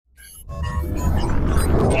Hi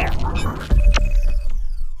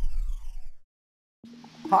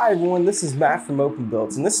everyone, this is Matt from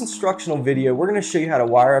OpenBuilds. In this instructional video, we're going to show you how to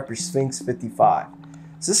wire up your Sphinx 55.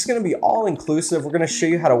 So this is going to be all inclusive. We're going to show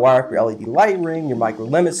you how to wire up your LED light ring, your micro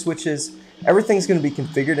limit switches. Everything's going to be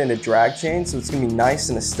configured in a drag chain, so it's going to be nice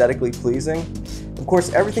and aesthetically pleasing. Of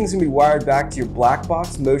course, everything's going to be wired back to your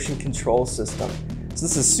BlackBox motion control system. So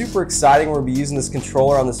this is super exciting. We're going to be using this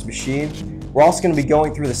controller on this machine. We're also going to be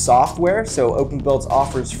going through the software. So OpenBuilds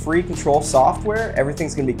offers free control software.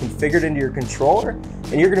 Everything's going to be configured into your controller,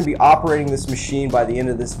 and you're going to be operating this machine by the end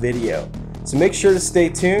of this video. So make sure to stay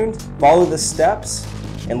tuned, follow the steps,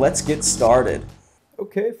 and let's get started.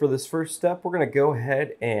 Okay, for this first step, we're going to go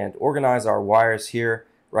ahead and organize our wires here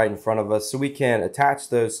right in front of us so we can attach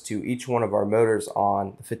those to each one of our motors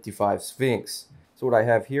on the 55 Sphinx. So what I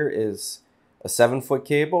have here is a 7-foot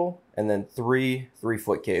cable and then three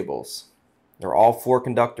 3-foot cables. They're all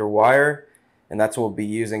 4-conductor wire, and that's what we'll be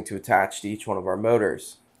using to attach to each one of our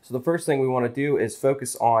motors. So the first thing we want to do is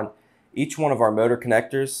focus on each one of our motor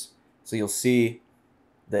connectors. So you'll see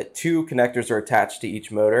that 2 connectors are attached to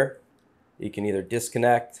each motor. You can either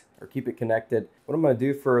disconnect or keep it connected. What I'm going to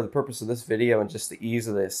do for the purpose of this video and just the ease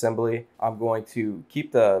of the assembly, I'm going to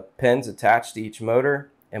keep the pins attached to each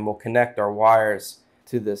motor, and we'll connect our wires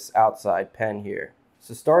to this outside pin here.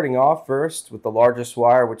 So starting off first with the largest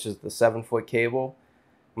wire, which is the 7-foot cable,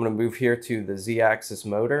 I'm going to move here to the Z-axis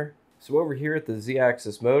motor. So over here at the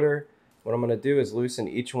Z-axis motor, what I'm going to do is loosen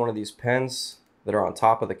each one of these pins that are on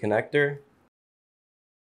top of the connector.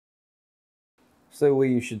 So what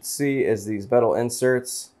you should see is these metal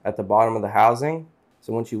inserts at the bottom of the housing.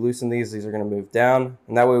 So once you loosen these are going to move down,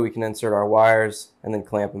 and that way we can insert our wires and then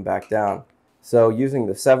clamp them back down. So using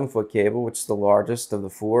the 7-foot cable, which is the largest of the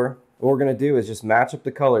 4, what we're going to do is just match up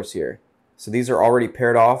the colors here. So these are already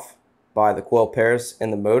paired off by the coil pairs in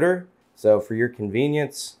the motor. So for your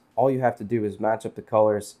convenience, all you have to do is match up the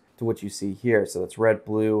colors to what you see here. So that's red,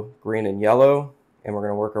 blue, green, and yellow. And we're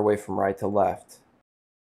going to work our way from right to left.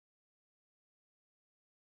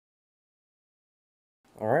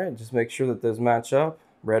 All right, just make sure that those match up.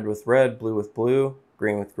 Red with red, blue with blue,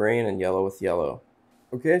 green with green, and yellow with yellow.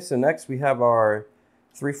 Okay, so next we have our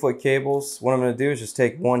 3-foot cables. What I'm going to do is just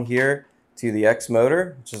take one here to the X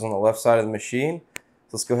motor, which is on the left side of the machine.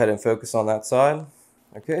 So let's go ahead and focus on that side.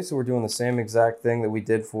 Okay, so we're doing the same exact thing that we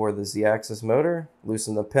did for the Z-axis motor.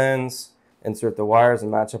 Loosen the pins, insert the wires,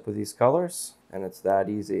 and match up with these colors. And it's that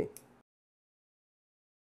easy.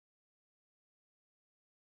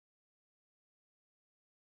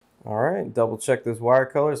 Alright, double check those wire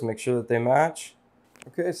colors, make sure that they match.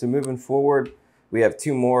 Okay, so moving forward, we have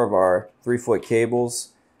 2 more of our 3-foot cables.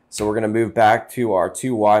 So we're going to move back to our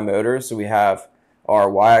 2 Y motors. So we have our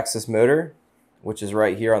Y-axis motor, which is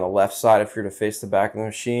right here on the left side if you're to face the back of the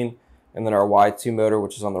machine, and then our Y2 motor,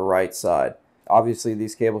 which is on the right side. Obviously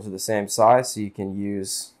these cables are the same size, so you can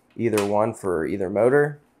use either one for either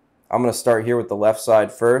motor. I'm going to start here with the left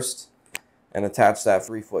side first and attach that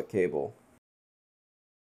 3-foot cable.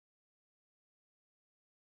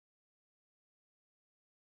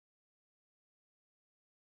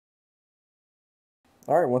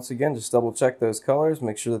 Alright, once again, just double check those colors,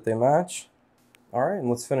 make sure that they match. Alright, and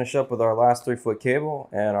let's finish up with our last 3-foot cable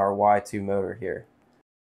and our Y2 motor here.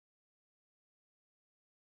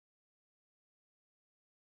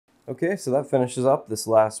 Okay, so that finishes up this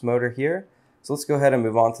last motor here. So let's go ahead and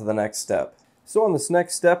move on to the next step. So on this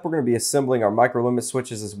next step, we're going to be assembling our micro limit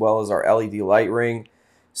switches as well as our LED light ring.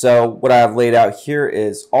 So what I have laid out here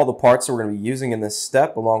is all the parts that we're going to be using in this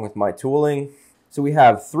step along with my tooling. So we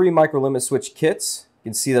have 3 micro limit switch kits. You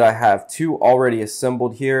can see that I have 2 already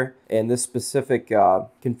assembled here in this specific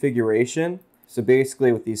configuration. So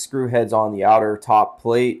basically with these screw heads on the outer top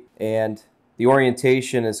plate, and the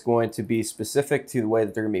orientation is going to be specific to the way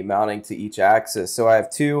that they're going to be mounting to each axis. So I have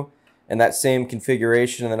 2 in that same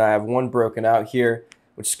configuration, and then I have 1 broken out here,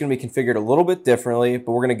 which is going to be configured a little bit differently,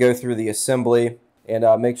 but we're going to go through the assembly and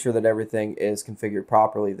make sure that everything is configured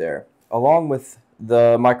properly there. Along with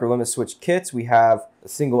the micro limit switch kits, we have a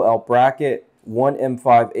single L bracket, 1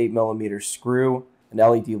 M5 8mm screw, an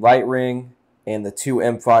LED light ring, and the 2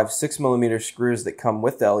 M5 6mm screws that come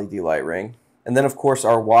with the LED light ring. And then of course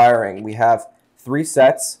our wiring. We have 3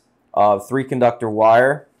 sets of 3-conductor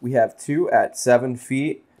wire. We have 2 at 7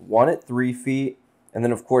 feet, 1 at 3 feet, and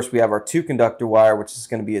then of course we have our 2-conductor wire, which is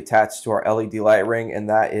going to be attached to our LED light ring, and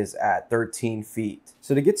that is at 13 feet.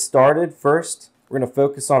 So to get started, first we're going to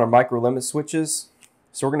focus on our micro limit switches.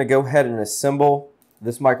 So we're going to go ahead and assemble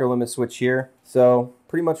this micro limit switch here. So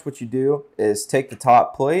pretty much what you do is take the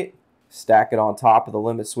top plate, stack it on top of the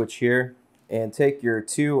limit switch here, and take your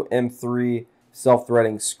 2 M3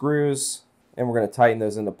 self-threading screws and we're going to tighten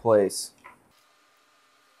those into place.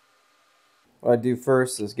 What I do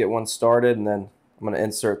first is get one started, and then I'm going to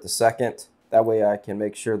insert the second. That way I can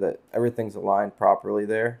make sure that everything's aligned properly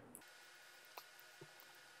there.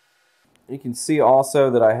 You can see also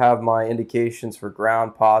that I have my indications for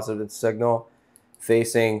ground, positive, and signal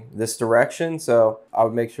facing this direction. So I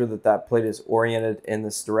would make sure that that plate is oriented in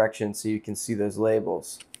this direction so you can see those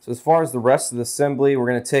labels. So as far as the rest of the assembly, we're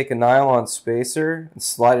going to take a nylon spacer and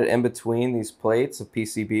slide it in between these plates of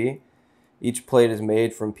PCB. Each plate is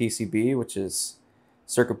made from PCB, which is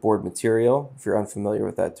circuit board material, if you're unfamiliar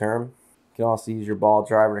with that term. You can also use your ball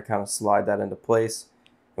driver to kind of slide that into place.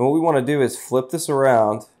 And what we want to do is flip this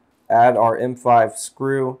around, add our M5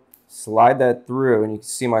 screw, slide that through, and you can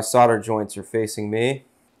see my solder joints are facing me.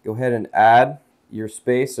 Go ahead and add your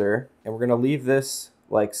spacer, and we're going to leave this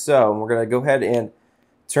like so. And we're going to go ahead and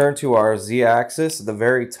turn to our Z-axis at the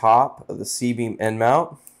very top of the C-beam end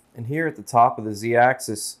mount. And here at the top of the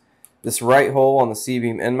Z-axis, this right hole on the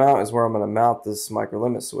C-beam end mount is where I'm going to mount this micro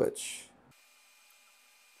limit switch.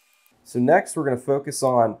 So next we're going to focus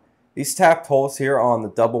on these tapped holes here on the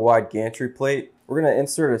double wide gantry plate. We're going to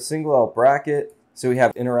insert a single L bracket so we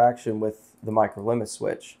have interaction with the micro limit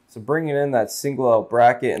switch. So bringing in that single L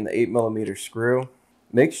bracket and the 8mm screw,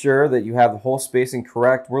 make sure that you have the hole spacing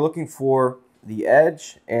correct. We're looking for the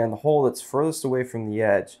edge and the hole that's furthest away from the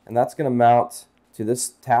edge, and that's going to mount to this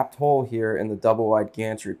tapped hole here in the double wide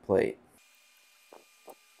gantry plate.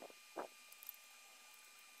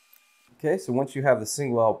 Okay, so once you have the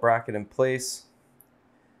single L bracket in place,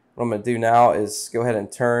 what I'm going to do now is go ahead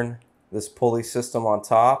and turn this pulley system on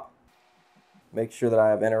top. Make sure that I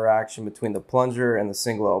have interaction between the plunger and the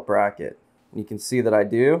single L bracket. And you can see that I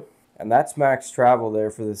do. And that's max travel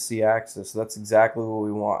there for the C-axis. So that's exactly what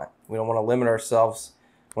we want. We don't want to limit ourselves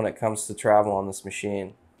when it comes to travel on this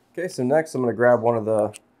machine. Okay, so next I'm going to grab one of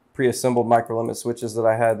the pre-assembled micro limit switches that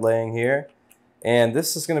I had laying here. And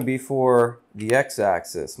this is going to be for the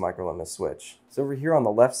X-axis micro limit switch. So over here on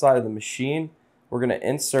the left side of the machine, we're going to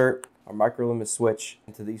insert our micro limit switch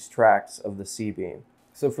into these tracks of the C-beam.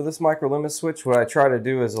 So for this micro limit switch, what I try to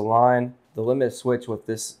do is align the limit switch with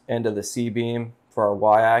this end of the C-beam for our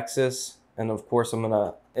Y-axis. And of course, I'm going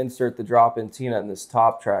to insert the drop-in T-nut in this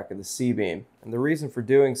top track of the C-beam. And the reason for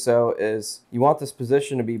doing so is you want this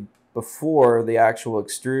position to be before the actual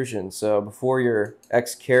extrusion. So before your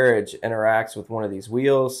X carriage interacts with one of these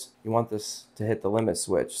wheels, you want this to hit the limit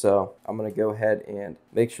switch. So I'm going to go ahead and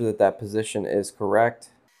make sure that that position is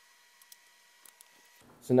correct.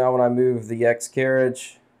 So now when I move the X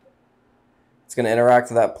carriage, it's going to interact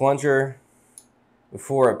with that plunger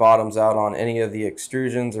before it bottoms out on any of the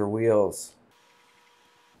extrusions or wheels.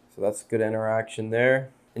 So that's a good interaction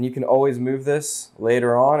there. And you can always move this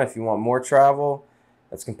later on if you want more travel.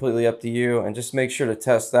 That's completely up to you. And just make sure to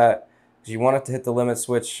test that because you want it to hit the limit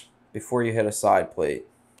switch before you hit a side plate.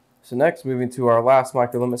 So next, moving to our last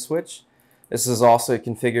micro limit switch. This is also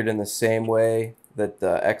configured in the same way that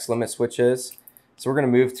the X limit switch is. So we're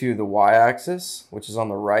going to move to the Y-axis, which is on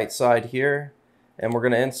the right side here. And we're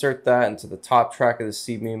going to insert that into the top track of the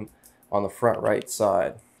C-beam on the front right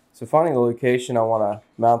side. So finding the location I want to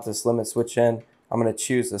mount this limit switch in, I'm going to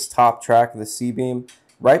choose this top track of the C-beam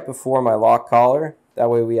right before my lock collar.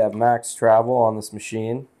 That way we have max travel on this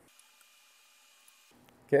machine.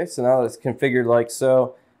 Okay, so now that it's configured like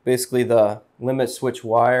so, basically the limit switch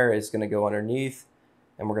wire is going to go underneath,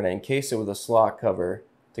 and we're going to encase it with a slot cover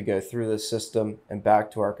to go through the system and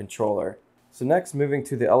back to our controller. So next, moving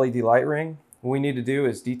to the LED light ring, what we need to do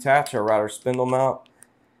is detach our router spindle mount,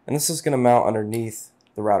 and this is going to mount underneath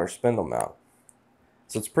the router spindle mount.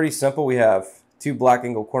 So it's pretty simple. We have two black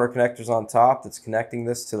angle corner connectors on top that's connecting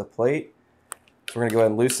this to the plate. So we're going to go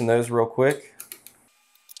ahead and loosen those real quick.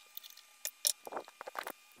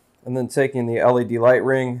 And then taking the LED light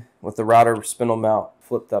ring with the router spindle mount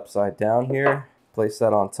flipped upside down here, place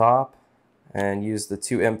that on top, and use the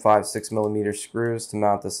two M5 6mm screws to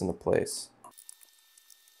mount this into place.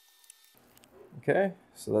 Okay,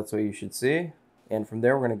 so that's what you should see. And from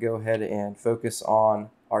there, we're going to go ahead and focus on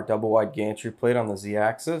our double wide gantry plate on the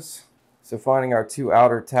Z-axis. So finding our two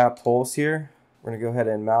outer tapped holes here, we're going to go ahead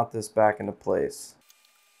and mount this back into place.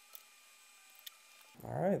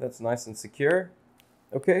 All right, that's nice and secure.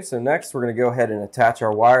 Okay, so next we're going to go ahead and attach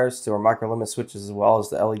our wires to our micro limit switches as well as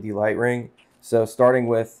the LED light ring. So starting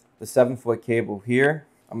with the 7-foot cable here,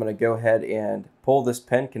 I'm going to go ahead and pull this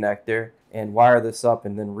pen connector and wire this up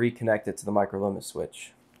and then reconnect it to the micro limit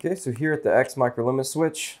switch. Okay, so here at the X micro limit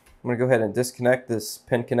switch, I'm going to go ahead and disconnect this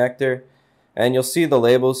pin connector, and you'll see the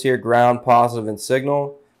labels here, ground, positive, and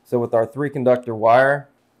signal. So with our 3-conductor wire,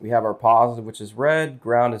 we have our positive, which is red,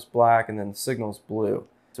 ground is black, and then the signal is blue.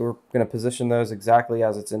 So we're going to position those exactly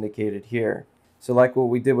as it's indicated here. So like what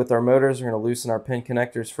we did with our motors, we're going to loosen our pin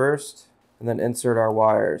connectors first and then insert our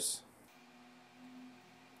wires.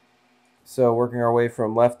 So working our way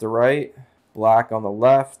from left to right, black on the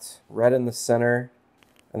left, red in the center,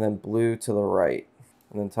 and then blue to the right.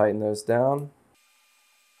 And then tighten those down.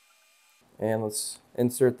 And let's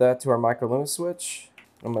insert that to our micro limit switch.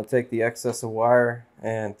 I'm going to take the excess of wire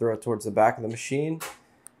and throw it towards the back of the machine.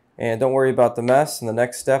 And don't worry about the mess. In the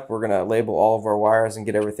next step, we're going to label all of our wires and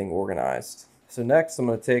get everything organized. So next, I'm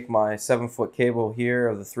going to take my 7-foot cable here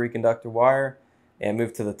of the 3-conductor wire and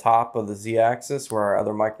move to the top of the Z-axis where our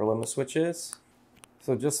other micro limit switch is.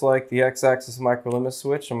 So just like the X-axis micro limit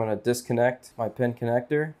switch, I'm going to disconnect my pin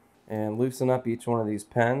connector and loosen up each one of these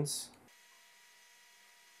pins.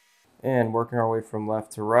 And working our way from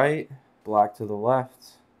left to right, black to the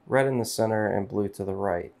left, red in the center, and blue to the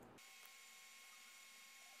right.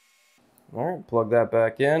 Alright, plug that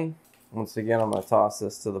back in. Once again, I'm going to toss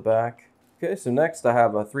this to the back. Okay, so next I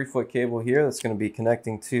have a 3-foot cable here that's going to be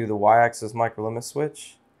connecting to the Y-axis micro limit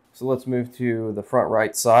switch. So let's move to the front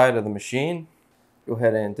right side of the machine. Go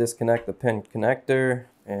ahead and disconnect the pin connector,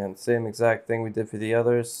 and same exact thing we did for the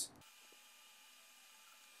others.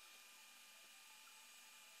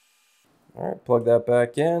 Alright, plug that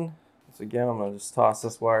back in. So again, I'm going to just toss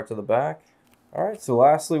this wire to the back. Alright, so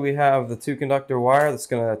lastly we have the 2-conductor wire that's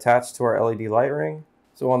going to attach to our LED light ring.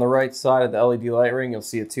 So on the right side of the LED light ring, you'll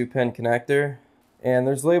see a 2-pin connector. And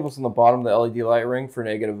there's labels on the bottom of the LED light ring for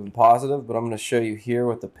negative and positive, but I'm going to show you here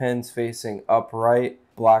with the pins facing upright,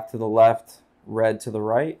 black to the left, red to the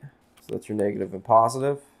right. So that's your negative and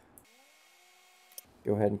positive.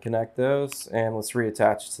 Go ahead and connect those, and let's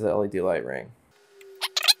reattach to the LED light ring.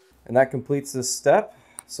 And that completes this step.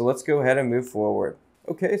 So let's go ahead and move forward.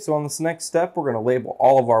 Okay, so on this next step, we're going to label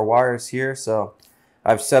all of our wires here. So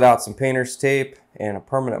I've set out some painter's tape and a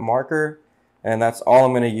permanent marker, and that's all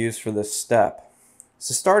I'm going to use for this step.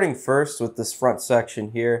 So starting first with this front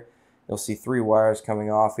section here, you'll see 3 wires coming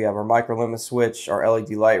off. We have our micro limit switch, our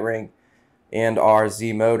LED light ring, and our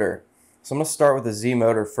Z motor. So I'm going to start with the Z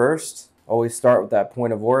motor first. Always start with that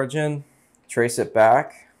point of origin, trace it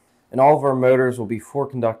back, and all of our motors will be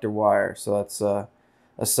 4-conductor wire. So that's a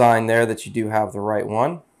sign there that you do have the right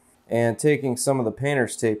one. And taking some of the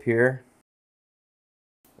painter's tape here,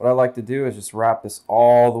 what I like to do is just wrap this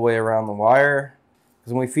all the way around the wire,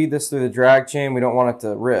 because when we feed this through the drag chain, we don't want it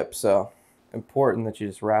to rip. So important that you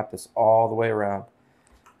just wrap this all the way around.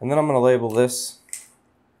 And then I'm going to label this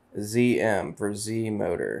ZM for Z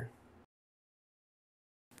motor.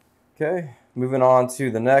 Okay, moving on to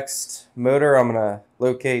the next motor, I'm going to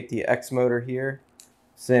locate the X motor here.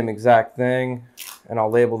 Same exact thing, and I'll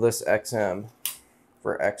label this XM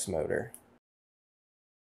for X motor.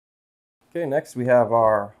 Okay, next we have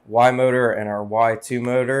our Y motor and our Y2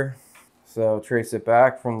 motor. So trace it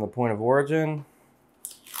back from the point of origin.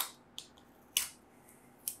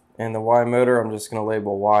 And the Y motor I'm just going to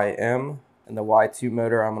label YM, and the Y2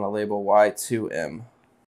 motor I'm going to label Y2M.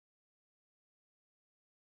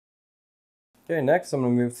 Okay, next I'm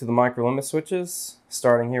going to move to the micro limit switches,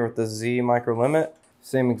 starting here with the Z micro limit.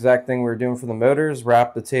 Same exact thing we were doing for the motors,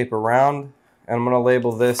 wrap the tape around, and I'm going to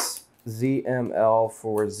label this ZML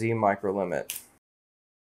for Z micro limit.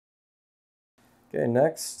 Okay,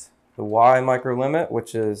 next, the Y micro limit,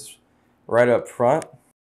 which is right up front.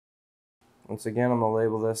 Once again, I'm going to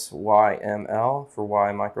label this YML for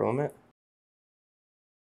Y micro limit.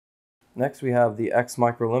 Next, we have the X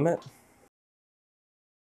micro limit.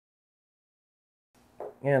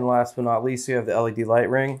 And last but not least, we have the LED light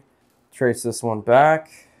ring. Trace this one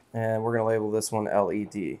back, and we're going to label this one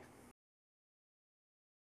LED.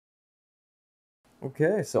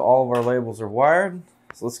 Okay, so all of our labels are wired.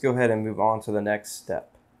 So let's go ahead and move on to the next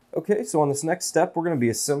step. Okay, so on this next step, we're going to be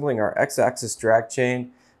assembling our X-axis drag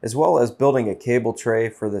chain, as well as building a cable tray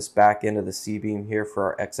for this back end of the C-beam here for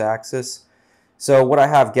our X-axis. So what I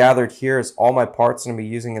have gathered here is all my parts I'm going to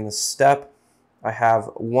be using in this step. I have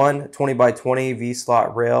one 20x20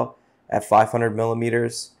 V-slot rail at 500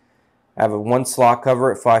 millimeters. I have a 1 slot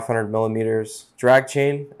cover at 500 millimeters, drag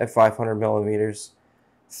chain at 500 millimeters,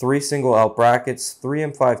 3 single L brackets, 3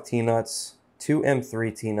 M5 T-nuts, 2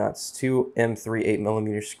 M3 T-nuts, 2 M3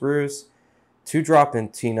 8mm screws, 2 drop-in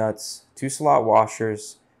T-nuts, 2 slot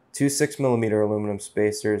washers, 2 6mm aluminum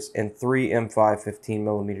spacers, and 3 M5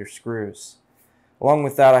 15mm screws. Along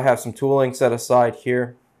with that, I have some tooling set aside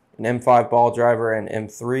here, an M5 ball driver and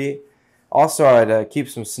M3. Also, I'd keep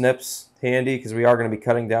some snips handy because we are going to be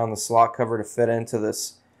cutting down the slot cover to fit into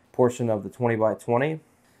this portion of the 20x20.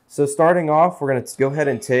 So starting off, we're going to go ahead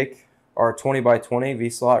and take our 20x20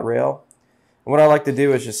 V-slot rail. And what I like to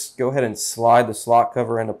do is just go ahead and slide the slot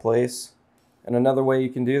cover into place. And another way you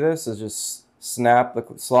can do this is just snap the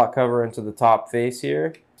slot cover into the top face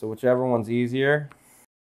here. So whichever one's easier.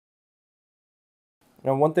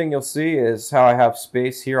 Now one thing you'll see is how I have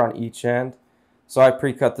space here on each end. So I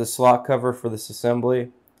pre-cut the slot cover for this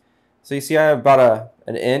assembly. So you see I have about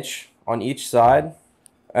an inch on each side.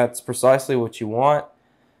 That's precisely what you want.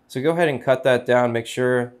 So go ahead and cut that down. Make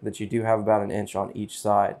sure that you do have about an inch on each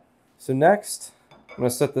side. So next, I'm going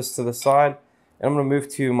to set this to the side, and I'm going to move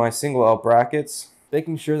to my single L brackets,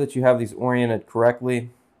 making sure that you have these oriented correctly.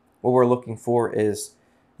 What we're looking for is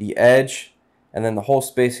the edge, and then the whole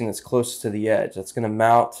spacing that's closest to the edge. That's going to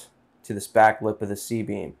mount to this back lip of the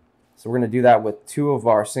C-beam. So we're going to do that with 2 of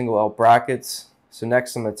our single L brackets. So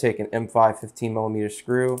next I'm going to take an M5 15mm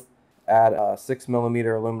screw, add a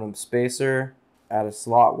 6mm aluminum spacer, add a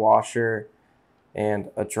slot washer, and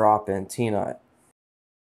a drop-in T-nut.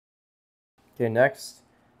 Okay, next,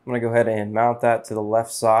 I'm going to go ahead and mount that to the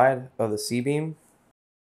left side of the C-beam.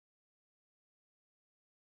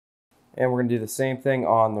 And we're going to do the same thing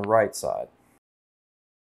on the right side.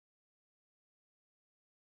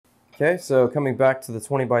 Okay, so coming back to the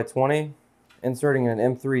 20x20, inserting an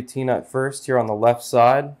M3 T-nut first here on the left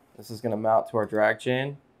side. This is going to mount to our drag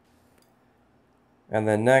chain. And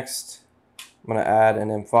then next, I'm going to add an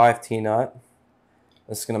M5 T-nut.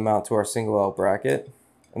 This is going to mount to our single L bracket.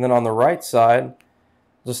 And then on the right side,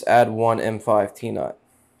 just add one M5 T-nut.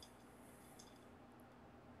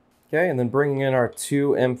 Okay, and then bringing in our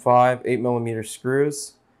 2 M5 8mm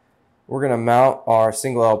screws, we're going to mount our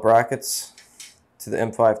single L brackets to the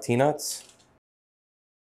M5 T-nuts.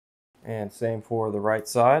 And same for the right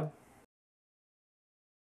side.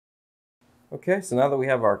 Okay, so now that we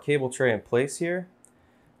have our cable tray in place here,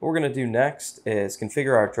 what we're going to do next is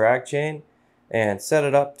configure our drag chain and set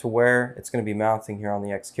it up to where it's going to be mounting here on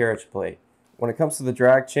the X carriage plate. When it comes to the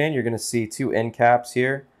drag chain, you're going to see 2 end caps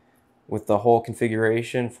here with the whole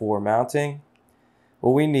configuration for mounting.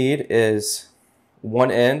 What we need is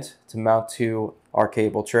one end to mount to our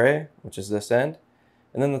cable tray, which is this end,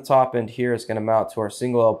 and then the top end here is going to mount to our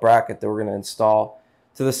single L bracket that we're going to install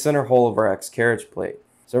to the center hole of our X carriage plate.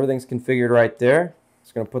 So everything's configured right there.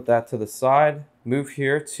 Just going to put that to the side, move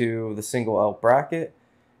here to the single L bracket.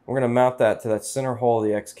 We're going to mount that to that center hole of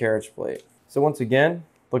the X carriage plate. So once again,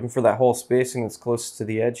 looking for that hole spacing that's closest to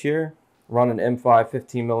the edge here. Run an M5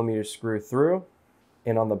 15mm screw through,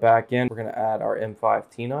 and on the back end we're going to add our M5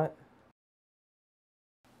 T-nut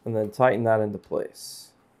and then tighten that into place.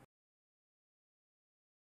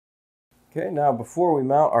 Okay, now before we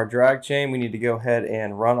mount our drag chain, we need to go ahead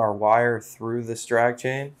and run our wire through this drag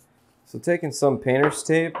chain. So taking some painter's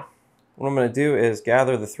tape, what I'm going to do is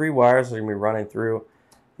gather the 3 wires that are going to be running through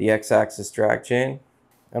the X-axis drag chain.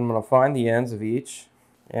 I'm going to find the ends of each,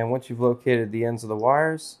 and once you've located the ends of the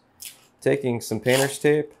wires, taking some painter's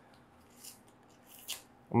tape,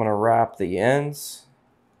 I'm going to wrap the ends,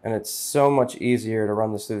 and it's so much easier to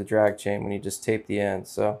run this through the drag chain when you just tape the ends.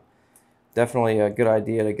 So definitely a good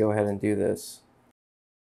idea to go ahead and do this.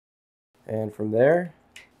 And from there,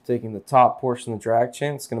 taking the top portion of the drag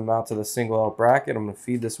chain, it's going to mount to the single L bracket. I'm going to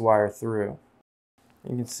feed this wire through.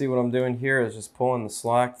 You can see what I'm doing here is just pulling the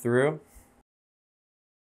slack through.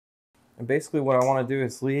 And basically what I want to do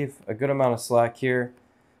is leave a good amount of slack here,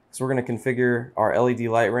 because we're going to configure our LED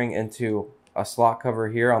light ring into a slot cover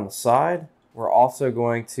here on the side. We're also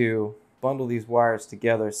going to bundle these wires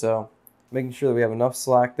together, so making sure that we have enough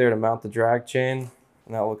slack there to mount the drag chain,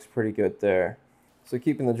 and that looks pretty good there. So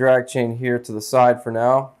keeping the drag chain here to the side for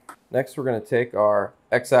now. Next we're going to take our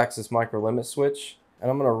X-axis micro limit switch, and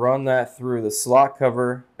I'm going to run that through the slot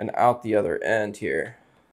cover and out the other end here.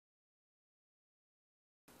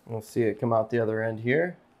 We'll see it come out the other end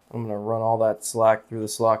here. I'm going to run all that slack through the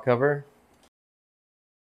slot cover.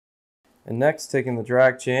 And next, taking the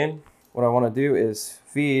drag chain, what I want to do is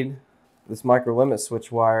feed this micro limit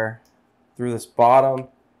switch wire through this bottom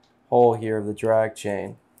hole here of the drag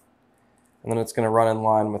chain. And then it's going to run in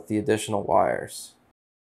line with the additional wires.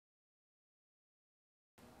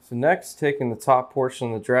 So next, taking the top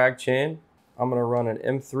portion of the drag chain, I'm going to run an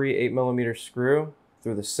M3 8mm screw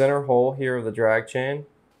through the center hole here of the drag chain.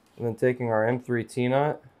 And then taking our M3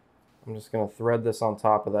 T-nut, I'm just going to thread this on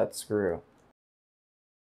top of that screw.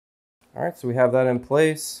 Alright, so we have that in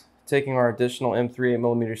place. Taking our additional M3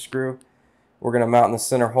 8mm screw, we're going to mount in the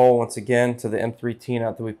center hole once again to the M3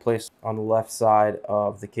 T-nut that we placed on the left side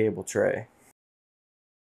of the cable tray.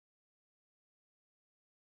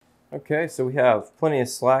 Okay, so we have plenty of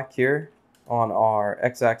slack here on our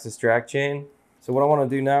X-axis drag chain. So what I want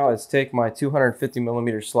to do now is take my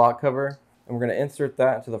 250mm slot cover, and we're going to insert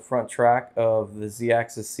that into the front track of the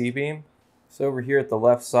Z-axis C-beam. So over here at the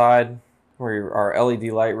left side, where our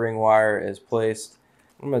LED light ring wire is placed,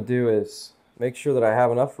 what I'm going to do is make sure that I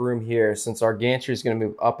have enough room here. Since our gantry is going to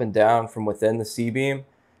move up and down from within the C-beam, I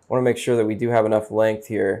want to make sure that we do have enough length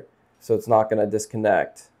here so it's not going to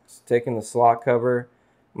disconnect. So taking the slot cover,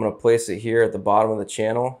 I'm going to place it here at the bottom of the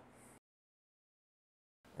channel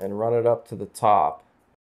and run it up to the top.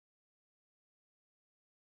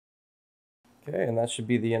 Okay, and that should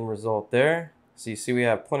be the end result there. So you see we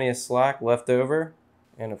have plenty of slack left over,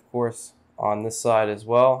 and of course on this side as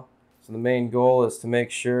well. So the main goal is to make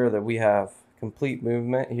sure that we have complete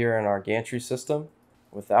movement here in our gantry system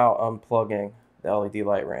without unplugging the LED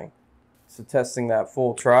light ring. So testing that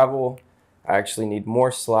full travel, I actually need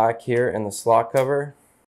more slack here in the slot cover.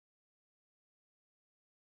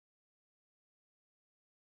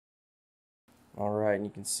 Alright, and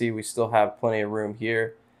you can see we still have plenty of room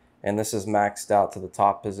here, and this is maxed out to the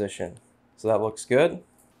top position. So that looks good.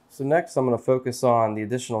 So next I'm going to focus on the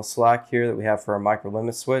additional slack here that we have for our micro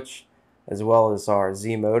limit switch, as well as our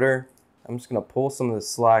Z motor. I'm just going to pull some of the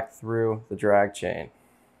slack through the drag chain.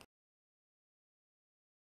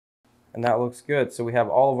 And that looks good. So we have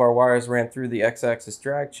all of our wires ran through the X-axis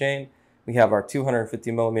drag chain. We have our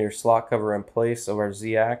 250mm slot cover in place of our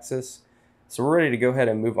Z-axis. So we're ready to go ahead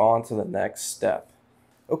and move on to the next step.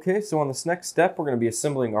 Okay, so on this next step, we're going to be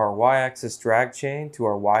assembling our Y-axis drag chain to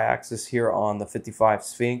our Y-axis here on the 55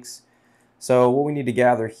 Sphinx. So what we need to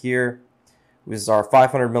gather here is our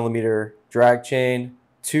 500mm drag chain,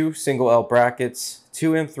 2 single L brackets,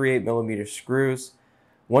 2 M3 8mm screws,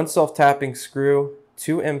 1 self-tapping screw,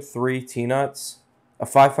 2 M3 T-nuts, a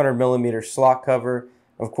 500mm slot cover.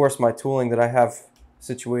 Of course, my tooling that I have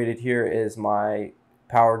situated here is my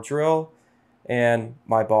power drill and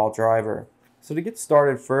my ball driver. So to get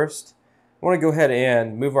started first, I want to go ahead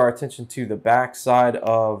and move our attention to the back side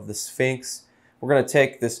of the Sphinx. We're going to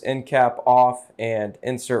take this end cap off and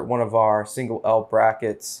insert one of our single L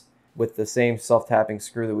brackets with the same self-tapping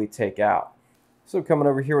screw that we take out. So coming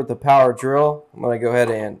over here with the power drill, I'm going to go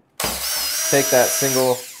ahead and take that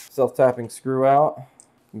single self-tapping screw out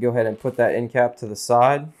and go ahead and put that end cap to the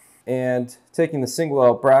side. And taking the single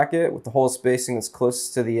L bracket with the hole spacing that's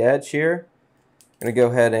closest to the edge here, I'm going to go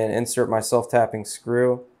ahead and insert my self-tapping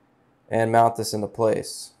screw and mount this into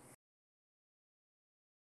place.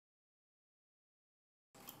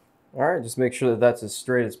 Alright, just make sure that that's as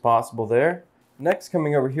straight as possible there. Next,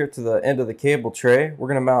 coming over here to the end of the cable tray, we're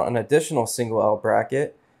going to mount an additional single L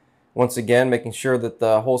bracket. Once again, making sure that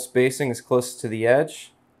the hole spacing is close to the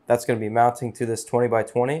edge. That's going to be mounting to this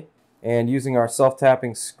 20x20. And using our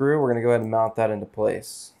self-tapping screw, we're going to go ahead and mount that into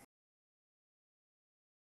place.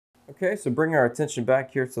 Okay, so bring our attention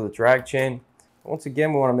back here to the drag chain. Once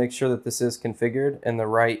again, we want to make sure that this is configured in the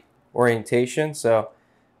right orientation. So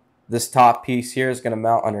this top piece here is going to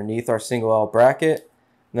mount underneath our single L bracket.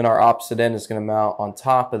 And then our opposite end is going to mount on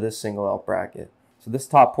top of this single L bracket. So this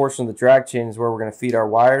top portion of the drag chain is where we're going to feed our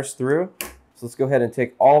wires through. So let's go ahead and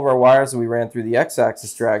take all of our wires that we ran through the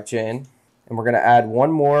X-axis drag chain, and we're going to add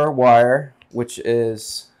one more wire, which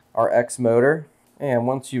is our X motor. And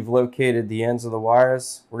once you've located the ends of the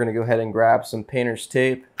wires, we're going to go ahead and grab some painter's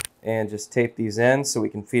tape and just tape these ends so we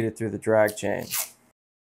can feed it through the drag chain.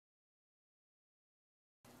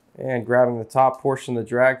 And grabbing the top portion of the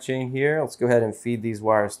drag chain here, let's go ahead and feed these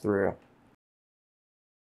wires through.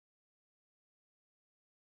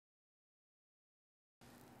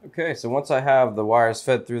 Okay, so once I have the wires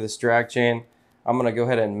fed through this drag chain, I'm going to go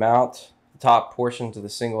ahead and mount the top portion to the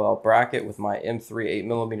single L bracket with my M3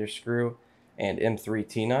 8mm screw and M3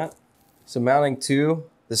 T-nut. So mounting to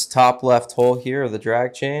this top left hole here of the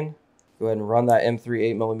drag chain, go ahead and run that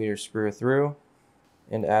M3 8mm screw through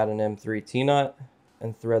and add an M3 T-nut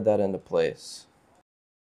and thread that into place.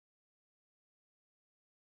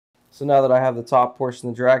 So now that I have the top portion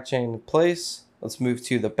of the drag chain in place, let's move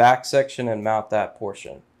to the back section and mount that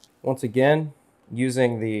portion. Once again,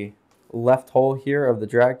 using the left hole here of the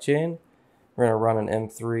drag chain, we're going to run an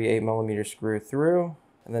M3 8mm screw through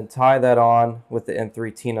and then tie that on with the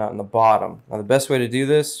M3 T-nut in the bottom. Now the best way to do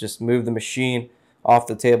this, just move the machine off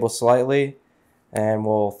the table slightly and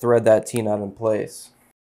we'll thread that T-nut in place.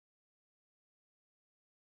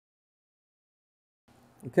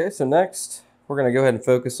 Okay, so next we're going to go ahead and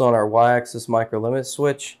focus on our Y-axis micro limit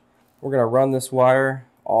switch. We're going to run this wire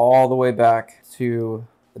all the way back to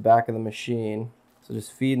the back of the machine. So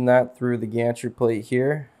just feeding that through the gantry plate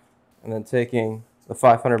here and then taking the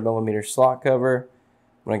 500mm slot cover,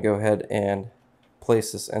 I'm going to go ahead and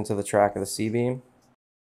place this into the track of the C-beam.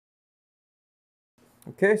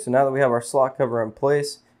 Okay, so now that we have our slot cover in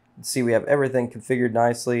place, you can see we have everything configured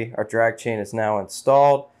nicely. Our drag chain is now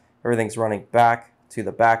installed. Everything's running back to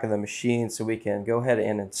the back of the machine so we can go ahead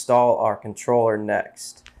and install our controller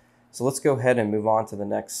next. So let's go ahead and move on to the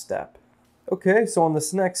next step. Okay, so on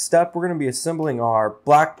this next step, we're going to be assembling our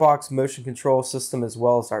BlackBox motion control system as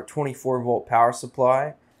well as our 24-volt power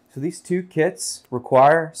supply. So these two kits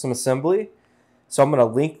require some assembly. So I'm going to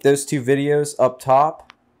link those two videos up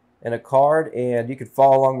top in a card, and you can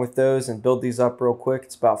follow along with those and build these up real quick.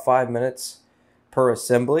 It's about 5 minutes per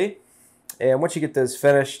assembly. And once you get those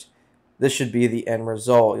finished, this should be the end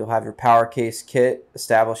result. You'll have your power case kit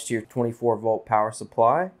established to your 24-volt power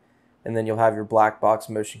supply, and then you'll have your BlackBox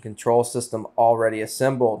motion control system already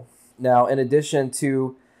assembled. Now, in addition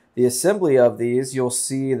to the assembly of these, you'll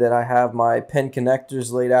see that I have my pin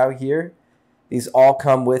connectors laid out here. These all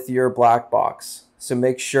come with your BlackBox. So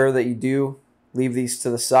make sure that you do leave these to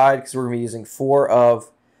the side because we're going to be using 4 of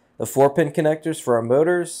the 4-pin connectors for our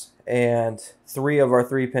motors and 3 of our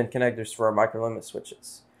 3-pin connectors for our micro limit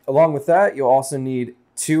switches. Along with that, you'll also need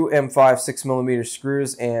 2 M5 6mm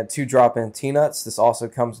screws and 2 drop-in T-nuts. This also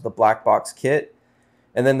comes with the BlackBox kit.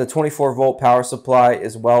 And then the 24-volt power supply,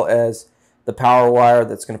 as well as the power wire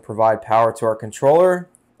that's going to provide power to our controller,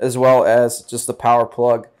 as well as just the power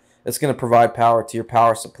plug that's going to provide power to your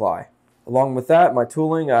power supply. Along with that, my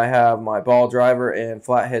tooling, I have my ball driver and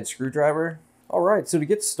flathead screwdriver. Alright, so to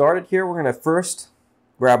get started here, we're going to first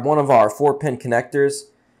grab one of our 4-pin connectors.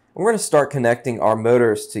 We're going to start connecting our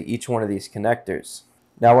motors to each one of these connectors.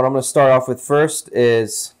 Now what I'm going to start off with first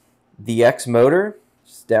is the X motor,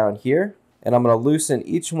 just down here. And I'm going to loosen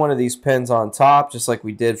each one of these pins on top, just like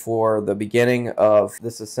we did for the beginning of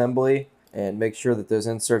this assembly. And make sure that those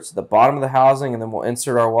inserts at the bottom of the housing, and then we'll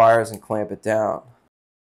insert our wires and clamp it down.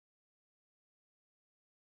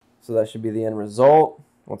 So that should be the end result.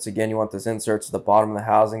 Once again, you want those inserts at the bottom of the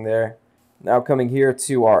housing there. Now coming here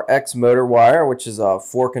to our X motor wire, which is a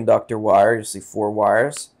 4-conductor wire. You see 4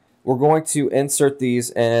 wires. We're going to insert these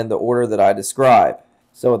in the order that I describe.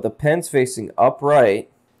 So with the pins facing upright,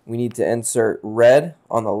 we need to insert red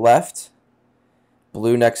on the left,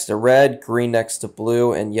 blue next to red, green next to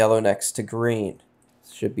blue, and yellow next to green.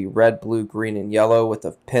 It should be red, blue, green, and yellow with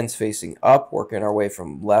the pins facing up, working our way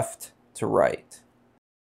from left to right.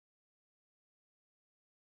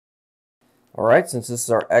 Alright, since this is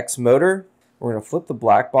our X motor, we're going to flip the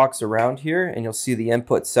BlackBox around here, and you'll see the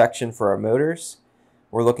input section for our motors.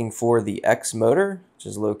 We're looking for the X motor, which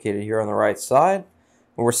is located here on the right side,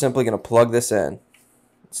 and we're simply going to plug this in.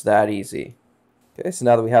 It's that easy. Okay, so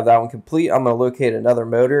now that we have that one complete, I'm going to locate another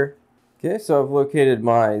motor. Okay, so I've located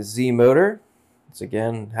my Z motor. Let's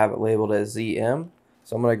again have it labeled as ZM.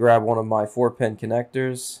 So I'm going to grab one of my 4-pin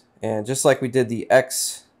connectors, and just like we did the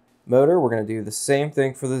X motor, we're going to do the same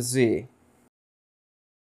thing for the Z.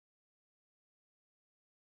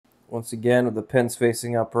 Once again, with the pins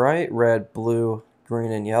facing upright, red, blue,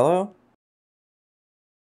 green, and yellow.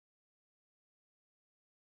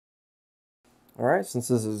 Alright, since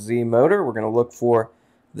this is a Z motor, we're going to look for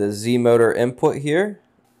the Z motor input here.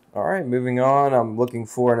 Alright, moving on, I'm looking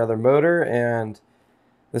for another motor, and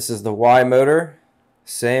this is the Y motor.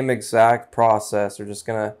 Same exact process. We're just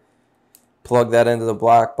going to plug that into the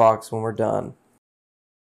BlackBox when we're done.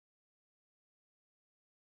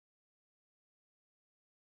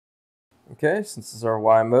 Okay, since this is our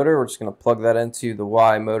Y motor, we're just going to plug that into the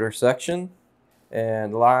Y motor section.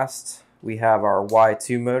 And last, we have our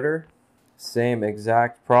Y2 motor. Same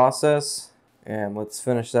exact process. And let's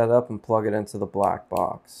finish that up and plug it into the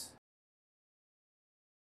BlackBox.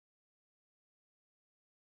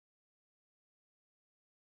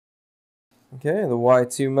 Okay, the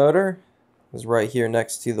Y2 motor is right here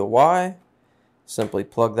next to the Y. Simply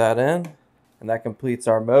plug that in. And that completes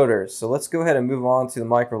our motors. So let's go ahead and move on to the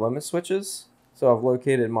micro limit switches. So I've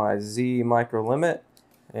located my Z micro limit,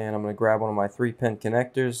 and I'm going to grab one of my 3-pin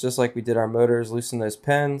connectors, just like we did our motors. Loosen those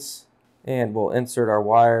pins, and we'll insert our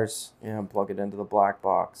wires and plug it into the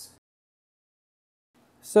BlackBox.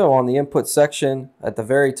 So on the input section, at the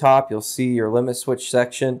very top, you'll see your limit switch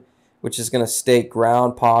section, which is going to state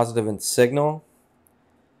ground, positive, and signal.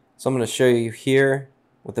 So I'm going to show you here.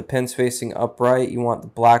 With the pins facing upright, you want the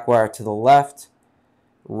black wire to the left,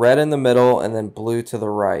 red in the middle, and then blue to the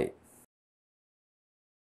right.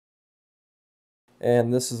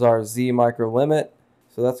 And this is our Z micro limit.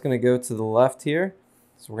 So that's going to go to the left here.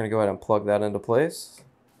 So we're going to go ahead and plug that into place.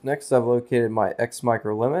 Next, I've located my X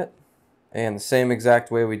micro limit. And the same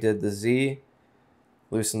exact way we did the Z.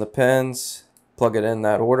 Loosen the pins, plug it in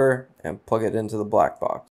that order, and plug it into the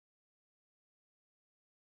BlackBox.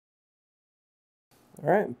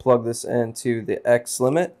 Alright, plug this into the X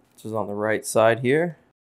limit, which is on the right side here.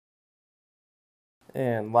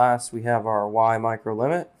 And last, we have our Y micro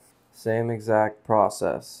limit. Same exact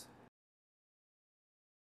process.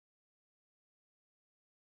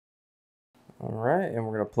 Alright, and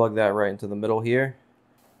we're going to plug that right into the middle here.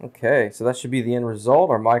 Okay, so that should be the end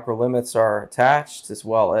result. Our micro limits are attached as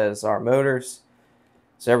well as our motors.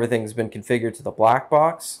 So everything's been configured to the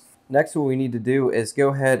BlackBox. Next, what we need to do is go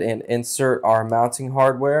ahead and insert our mounting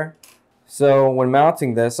hardware. So when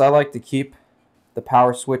mounting this, I like to keep the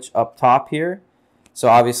power switch up top here. So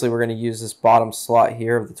obviously we're going to use this bottom slot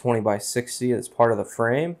here of the 20x60 that's part of the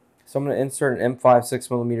frame. So I'm going to insert an M5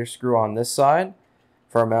 6mm screw on this side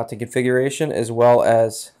for our mounting configuration, as well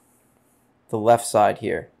as the left side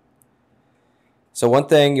here. So one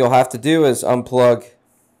thing you'll have to do is unplug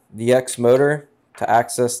the X motor to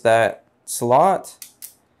access that slot.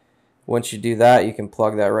 Once you do that, you can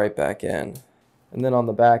plug that right back in. And then on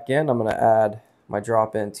the back end, I'm going to add my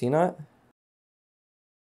drop-in T-nut.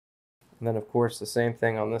 And then of course the same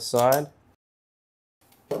thing on this side.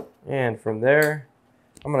 And from there,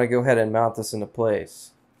 I'm going to go ahead and mount this into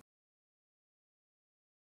place.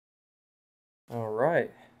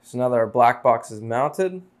 Alright, so now that our BlackBox is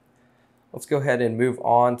mounted, let's go ahead and move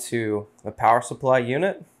on to the power supply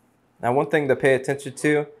unit. Now one thing to pay attention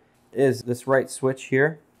to is this right switch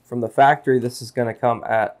here. From the factory, this is going to come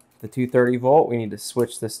at the 230 volt. We need to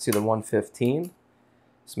switch this to the 115.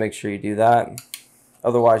 So make sure you do that.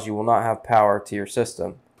 Otherwise, you will not have power to your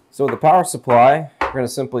system. So with the power supply, we're going to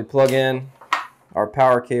simply plug in our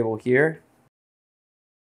power cable here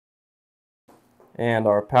and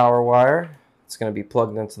our power wire. It's going to be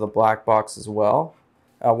plugged into the BlackBox as well.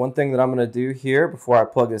 One thing that I'm going to do here before I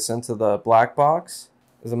plug this into the BlackBox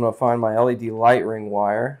is I'm going to find my LED light ring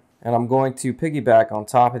wire, and I'm going to piggyback on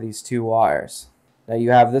top of these two wires. Now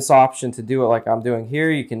you have this option to do it like I'm doing here.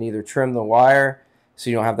 You can either trim the wire so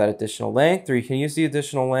you don't have that additional length, or you can use the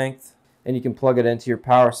additional length and you can plug it into your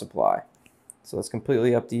power supply. So it's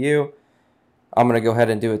completely up to you. I'm going to go ahead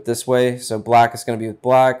and do it this way. So black is going to be with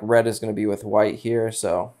black, red is going to be with white here,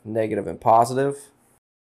 so negative and positive.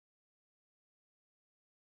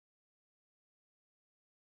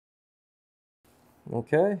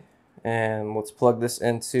 Okay, and let's plug this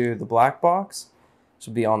into the BlackBox. This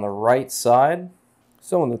will be on the right side.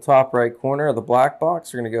 So in the top right corner of the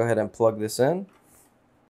BlackBox, we're going to go ahead and plug this in.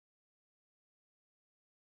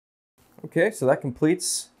 Okay, so that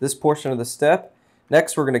completes this portion of the step.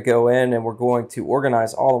 Next, we're going to go in and we're going to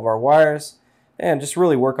organize all of our wires and just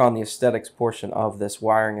really work on the aesthetics portion of this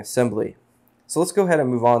wiring assembly. So let's go ahead and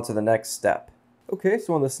move on to the next step. Okay,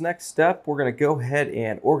 so in this next step, we're going to go ahead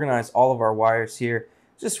and organize all of our wires here.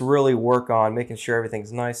 Just really work on making sure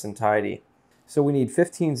everything's nice and tidy. So we need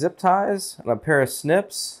 15 zip ties and a pair of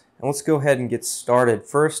snips. And let's go ahead and get started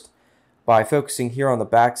first by focusing here on the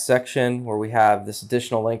back section where we have this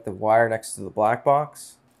additional length of wire next to the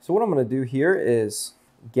BlackBox. So what I'm going to do here is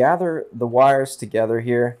gather the wires together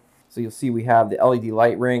here. So you'll see we have the LED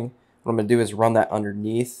light ring. What I'm going to do is run that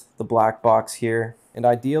underneath the BlackBox here. And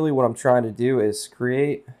ideally what I'm trying to do is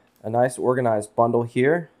create a nice organized bundle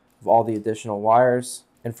here of all the additional wires.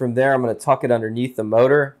 And from there I'm going to tuck it underneath the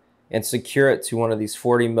motor and secure it to one of these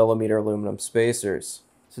 40mm aluminum spacers.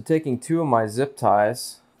 So taking two of my zip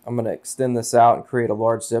ties, I'm going to extend this out and create a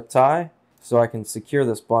large zip tie so I can secure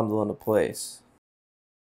this bundle into place.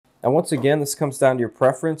 Now once again, this comes down to your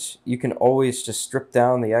preference. You can always just strip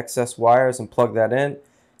down the excess wires and plug that in.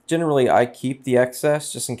 Generally, I keep the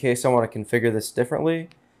excess just in case I want to configure this differently.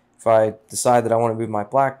 If I decide that I want to move my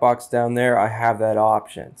BlackBox down there, I have that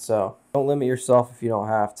option. So don't limit yourself if you don't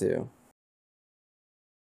have to.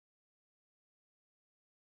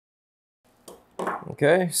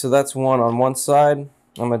 Okay, so that's one on one side.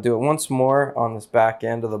 I'm going to do it once more on this back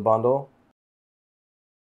end of the bundle.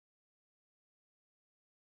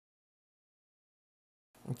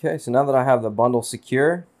 Okay, so now that I have the bundle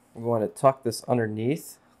secure, I'm going to tuck this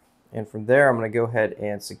underneath. And from there, I'm going to go ahead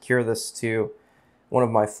and secure this to one of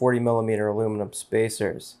my 40mm aluminum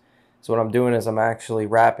spacers. So what I'm doing is I'm actually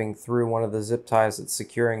wrapping through one of the zip ties that's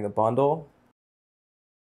securing the bundle.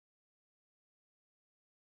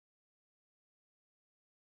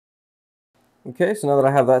 Okay, so now that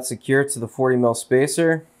I have that secured to the 40mm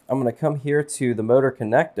spacer, I'm going to come here to the motor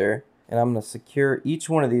connector and I'm going to secure each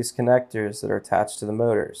one of these connectors that are attached to the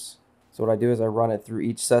motors. So what I do is I run it through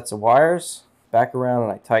each set of wires, back around,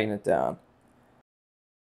 and I tighten it down.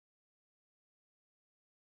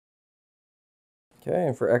 Okay,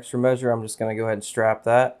 and for extra measure, I'm just going to go ahead and strap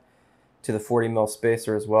that to the 40mm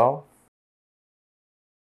spacer as well.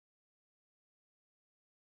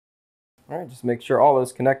 Alright, just make sure all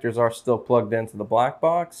those connectors are still plugged into the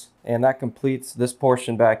BlackBox, and that completes this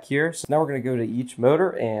portion back here. So now we're going to go to each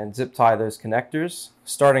motor and zip tie those connectors,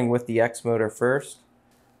 starting with the X motor first.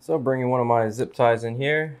 So bringing one of my zip ties in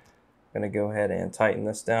here, I'm going to go ahead and tighten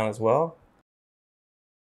this down as well.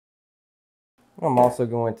 I'm also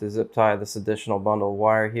going to zip tie this additional bundle of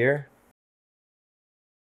wire here.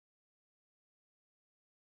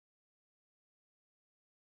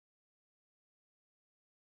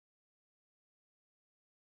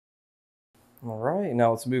 Alright,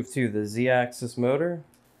 now let's move to the Z-axis motor.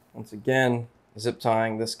 Once again, zip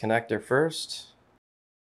tying this connector first.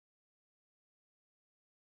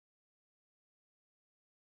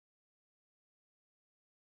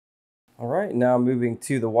 Alright, now moving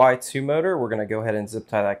to the Y2 motor, we're going to go ahead and zip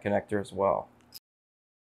tie that connector as well.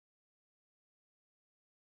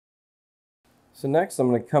 So next I'm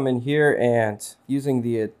going to come in here and using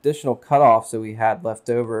the additional cutoffs that we had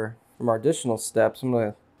left over from our additional steps, I'm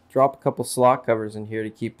going to drop a couple slot covers in here to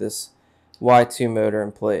keep this Y2 motor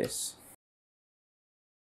in place.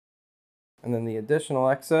 And then the additional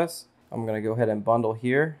excess, I'm going to go ahead and bundle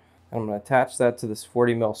here. And I'm going to attach that to this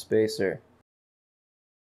 40 mil spacer.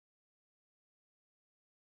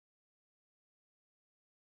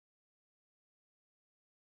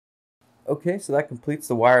 Okay, so that completes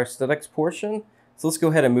the wire aesthetics portion. So let's go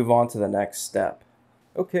ahead and move on to the next step.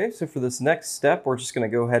 Okay, so for this next step, we're just going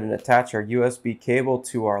to go ahead and attach our USB cable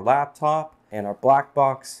to our laptop and our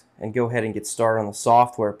BlackBox and go ahead and get started on the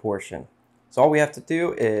software portion. So all we have to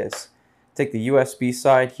do is take the USB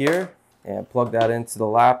side here and plug that into the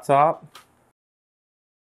laptop.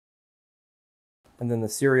 And then the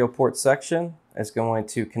serial port section is going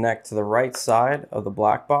to connect to the right side of the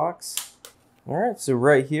BlackBox. Alright, so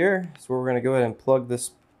right here is where we're going to go ahead and plug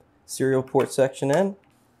this serial port section in.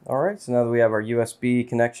 Alright, so now that we have our USB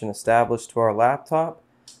connection established to our laptop,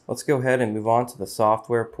 let's go ahead and move on to the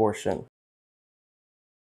software portion.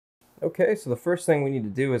 Okay, so the first thing we need to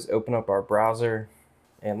do is open up our browser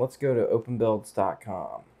and let's go to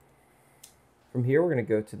OpenBuilds.com. From here, we're going to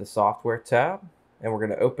go to the software tab and we're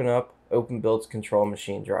going to open up OpenBuilds Control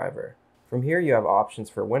Machine Driver. From here, you have options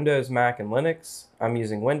for Windows, Mac, and Linux. I'm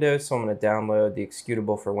using Windows, so I'm going to download the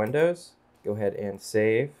executable for Windows. Go ahead and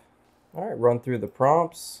save. All right, run through the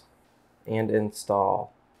prompts and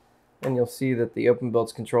install. And you'll see that the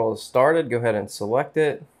OpenBuilds control is started. Go ahead and select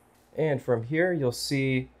it. And from here, you'll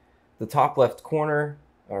see the top left corner,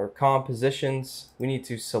 our COM positions. We need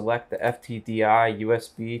to select the FTDI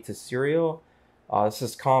USB to serial. This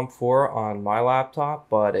is COM4 on my laptop,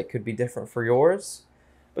 but it could be different for yours.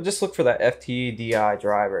 But just look for that FTDI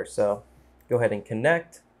driver. So go ahead and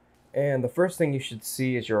connect. And the first thing you should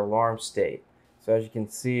see is your alarm state. So as you can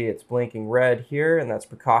see, it's blinking red here, and that's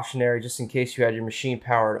precautionary just in case you had your machine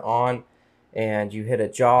powered on and you hit a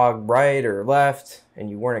jog right or left and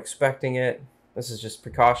you weren't expecting it. This is just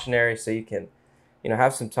precautionary so you can,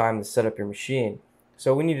 have some time to set up your machine.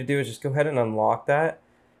 So what we need to do is just go ahead and unlock that.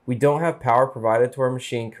 We don't have power provided to our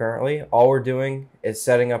machine currently. All we're doing is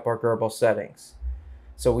setting up our Gerbil settings.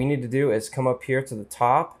 So what we need to do is come up here to the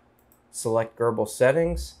top, select Gerbil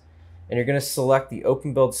settings, and you're going to select the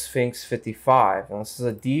OpenBuilds Sphinx 55. Now this is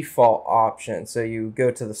a default option. So you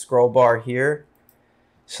go to the scroll bar here,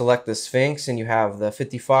 select the Sphinx, and you have the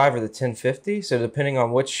 55 or the 1050. So depending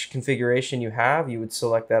on which configuration you have, you would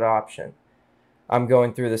select that option. I'm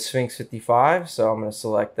going through the Sphinx 55, so I'm going to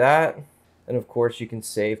select that. And of course you can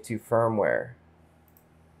save to firmware.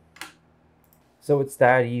 So it's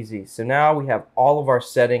that easy. So now we have all of our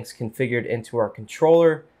settings configured into our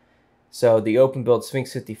controller. So the OpenBuilds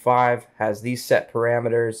Sphinx 55 has these set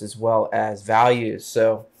parameters as well as values.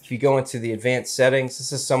 So if you go into the advanced settings,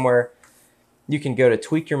 this is somewhere you can go to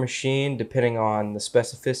tweak your machine depending on the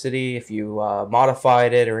specificity, if you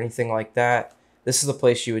modified it or anything like that. This is the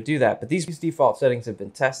place you would do that. But these default settings have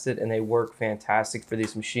been tested and they work fantastic for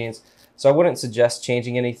these machines. So I wouldn't suggest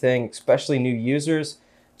changing anything, especially new users.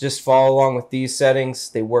 Just follow along with these settings.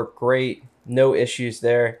 They work great, no issues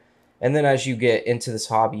there. And then as you get into this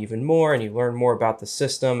hobby even more and you learn more about the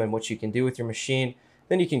system and what you can do with your machine,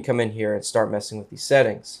 then you can come in here and start messing with these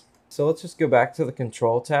settings. So let's just go back to the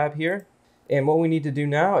control tab here. And what we need to do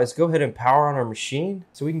now is go ahead and power on our machine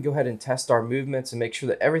so we can go ahead and test our movements and make sure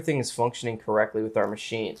that everything is functioning correctly with our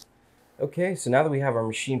machine. Okay, so now that we have our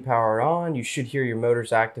machine powered on, you should hear your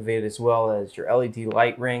motors activated as well as your LED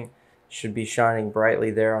light ring should be shining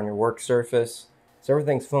brightly there on your work surface. So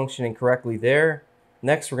everything's functioning correctly there.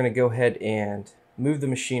 Next, we're going to go ahead and move the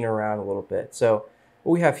machine around a little bit. So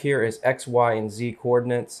what we have here is X, Y, and Z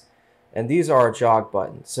coordinates, and these are our jog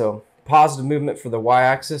buttons. So positive movement for the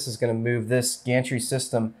Y-axis is going to move this gantry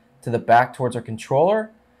system to the back towards our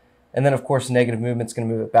controller, and then of course negative movement is going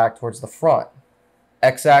to move it back towards the front.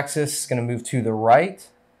 X-axis is going to move to the right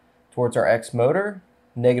towards our X motor.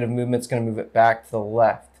 Negative movement is going to move it back to the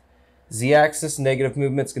left. Z-axis, negative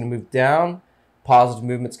movement is going to move down. Positive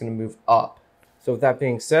movement is going to move up. So with that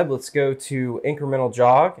being said, let's go to incremental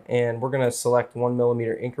jog, and we're going to select 1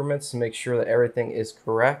 millimeter increments to make sure that everything is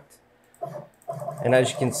correct. And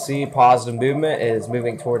as you can see, positive movement is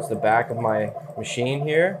moving towards the back of my machine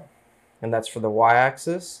here, and that's for the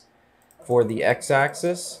y-axis. For the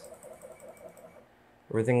x-axis,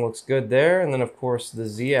 everything looks good there, and then of course the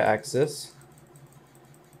z-axis,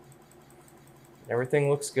 everything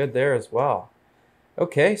looks good there as well.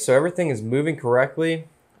 Okay, so everything is moving correctly.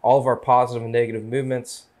 All of our positive and negative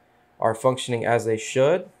movements are functioning as they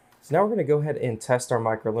should. So now we're going to go ahead and test our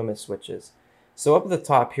micro limit switches. So up at the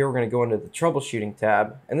top here, we're going to go into the troubleshooting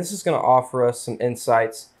tab, and this is going to offer us some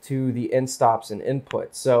insights to the in stops and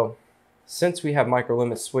inputs. So since we have micro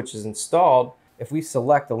limit switches installed, if we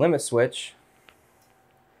select the limit switch,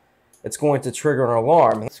 it's going to trigger an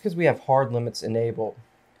alarm. That's because we have hard limits enabled.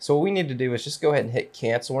 So what we need to do is just go ahead and hit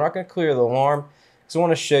cancel. We're not going to clear the alarm because I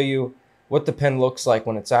want to show you what the pin looks like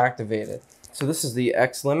when it's activated. So this is the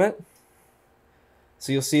X limit.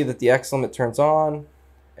 So you'll see that the X limit turns on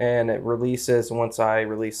and it releases once I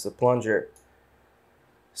release the plunger.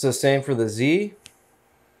 So same for the Z.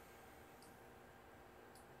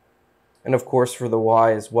 And of course for the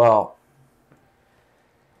Y as well.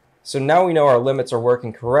 So now we know our limits are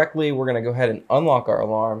working correctly. We're going to go ahead and unlock our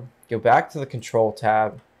alarm, go back to the control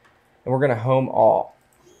tab, and we're going to home all.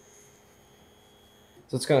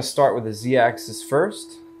 So it's going to start with the Z-axis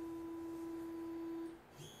first,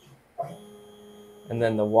 and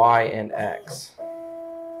then the Y and X.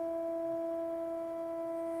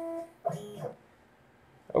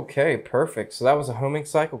 Okay, perfect. So that was a homing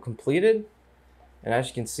cycle completed. And as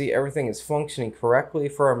you can see, everything is functioning correctly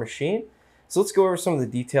for our machine. So let's go over some of the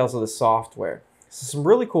details of the software. So some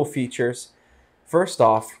really cool features. First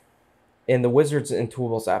off, in the Wizards and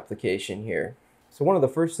Tools application here. So one of the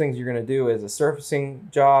first things you're going to do is a surfacing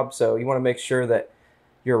job. So you want to make sure that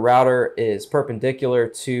your router is perpendicular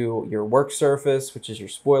to your work surface, which is your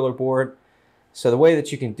spoiler board. So the way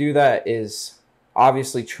that you can do that is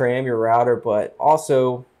obviously tram your router, but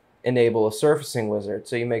also enable a surfacing wizard.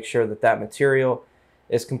 So you make sure that that material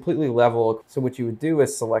is completely level. So what you would do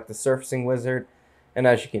is select the surfacing wizard, and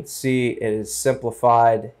as you can see, it is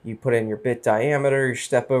simplified. You put in your bit diameter, your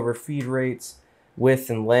step over feed rates, width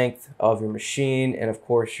and length of your machine, and of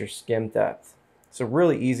course your skim depth. So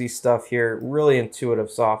really easy stuff here, really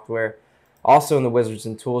intuitive software. Also in the Wizards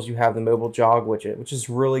and Tools, you have the mobile jog widget, which is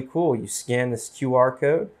really cool. You scan this QR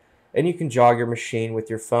code and you can jog your machine with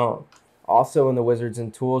your phone. Also in the Wizards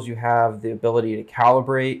and Tools, you have the ability to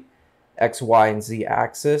calibrate X, Y, and Z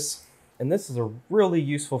axis. And this is a really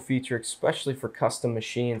useful feature, especially for custom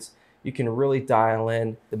machines. You can really dial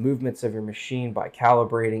in the movements of your machine by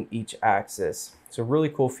calibrating each axis. It's a really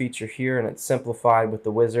cool feature here, and it's simplified with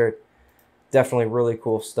the wizard. Definitely really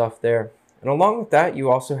cool stuff there. And along with that,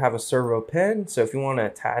 you also have a servo pin. So if you want to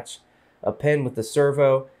attach a pin with the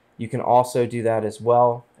servo, you can also do that as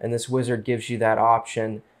well. And this wizard gives you that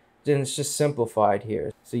option. Then it's just simplified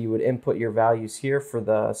here. So you would input your values here for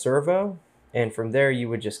the servo, and from there you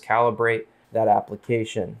would just calibrate that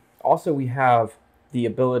application. Also, we have the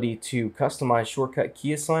ability to customize shortcut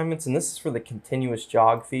key assignments, and this is for the continuous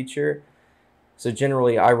jog feature. So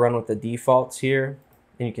generally I run with the defaults here,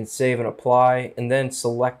 and you can save and apply and then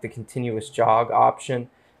select the continuous jog option,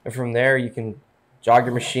 and from there you can jog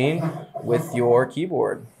your machine with your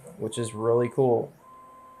keyboard, which is really cool.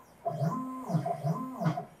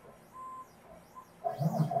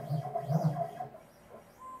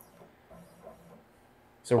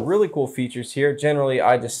 So really cool features here. Generally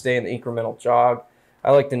I just stay in the incremental jog.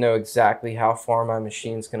 I like to know exactly how far my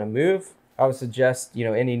machine's going to move. I would suggest,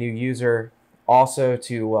 any new user also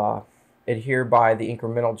to adhere by the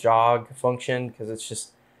incremental jog function, because it's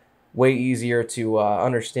just way easier to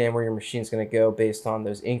understand where your machine's going to go based on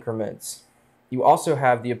those increments. You also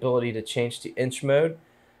have the ability to change to inch mode.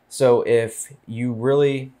 So if you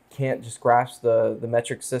really can't just grasp the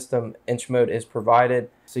metric system, inch mode is provided.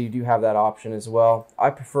 So you do have that option as well. I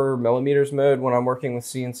prefer millimeters mode when I'm working with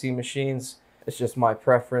CNC machines. It's just my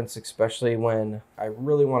preference, especially when I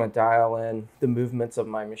really want to dial in the movements of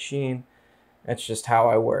my machine. That's just how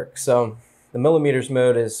I work. So the millimeters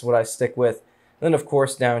mode is what I stick with. And then of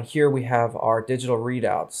course down here we have our digital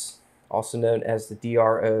readouts, also known as the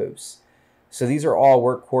DROs. So these are all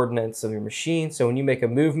work coordinates of your machine. So when you make a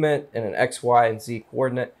movement in an X, Y, and Z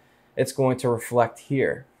coordinate, it's going to reflect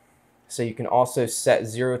here. So you can also set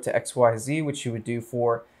 0 to X, Y, Z, which you would do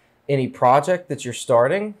for any project that you're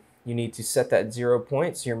starting. You need to set that 0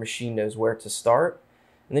 point so your machine knows where to start.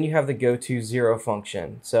 And then you have the go to 0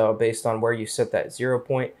 function. So based on where you set that 0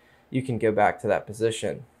 point, you can go back to that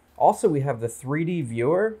position. Also, we have the 3D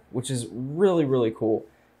viewer, which is really, really cool.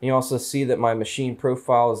 You also see that my machine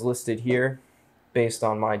profile is listed here based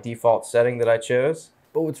on my default setting that I chose.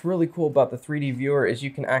 But what's really cool about the 3D viewer is you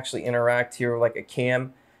can actually interact here like a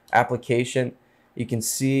CAM application. You can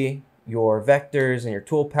see your vectors and your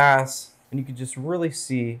tool paths, and you can just really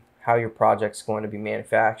see how your project's going to be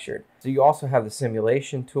manufactured. So you also have the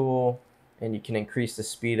simulation tool, and you can increase the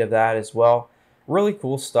speed of that as well. Really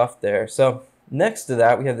cool stuff there. So next to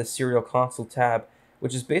that, we have the serial console tab,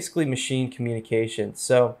 which is basically machine communication.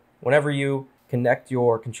 So whenever you connect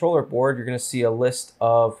your controller board, you're going to see a list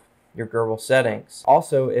of your Gerbil settings.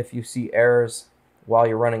 Also, if you see errors while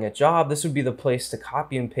you're running a job, this would be the place to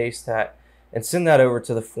copy and paste that and send that over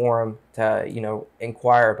to the forum to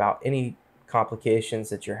inquire about any complications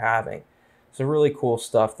that you're having. So really cool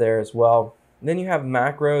stuff there as well. And then you have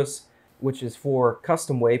macros, which is for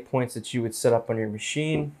custom waypoints that you would set up on your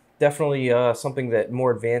machine. Definitely something that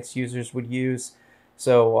more advanced users would use.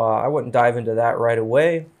 So I wouldn't dive into that right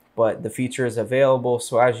away, but the feature is available.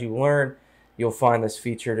 So as you learn, you'll find this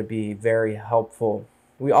feature to be very helpful.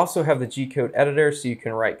 We also have the G-code editor, so you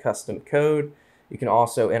can write custom code. You can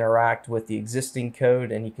also interact with the existing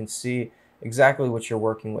code, and you can see exactly what you're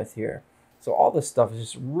working with here. So all this stuff is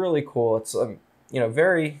just really cool. It's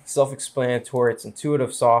very self-explanatory. It's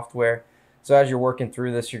intuitive software. So as you're working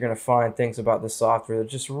through this, you're going to find things about the software that are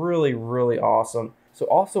just really, really awesome. So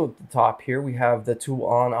also at the top here, we have the tool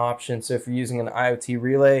on option. So if you're using an IoT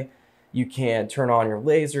relay, you can turn on your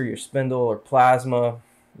laser, your spindle, or plasma.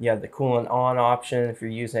 You have the coolant on option if you're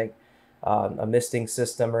using a misting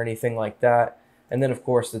system or anything like that. And then of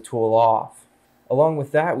course the tool off. Along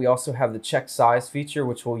with that, we also have the check size feature,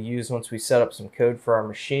 which we'll use once we set up some code for our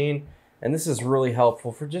machine. And this is really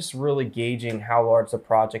helpful for just really gauging how large the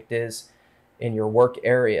project is in your work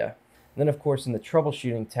area. And then of course in the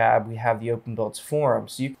troubleshooting tab, we have the OpenBuilds forum.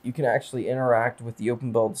 So you can actually interact with the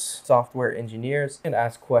OpenBuilds software engineers and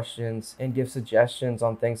ask questions and give suggestions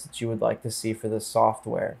on things that you would like to see for this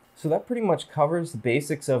software. So that pretty much covers the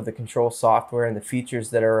basics of the control software and the features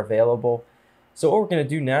that are available. So what we're going to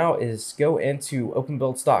do now is go into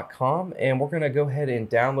openbuilds.com, and we're going to go ahead and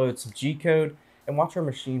download some G-code and watch our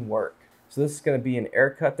machine work. So this is going to be an air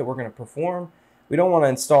cut that we're going to perform. We don't want to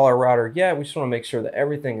install our router yet. We just want to make sure that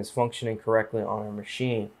everything is functioning correctly on our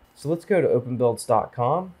machine. So let's go to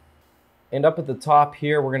openbuilds.com, and up at the top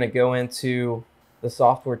here, we're going to go into the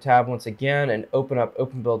software tab once again and open up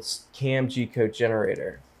OpenBuilds CAM G-code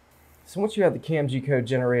generator. So once you have the CAM G-code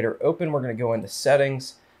generator open, we're going to go into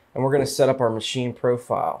settings, and we're going to set up our machine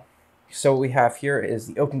profile. So what we have here is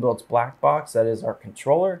the OpenBuilds BlackBox, that is our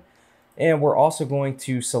controller, and we're also going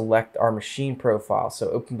to select our machine profile. So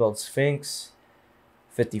OpenBuilds Sphinx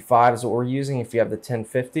 55 is what we're using. If you have the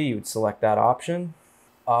 1050, you would select that option.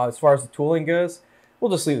 As far as the tooling goes,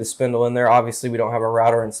 we'll just leave the spindle in there. Obviously, we don't have a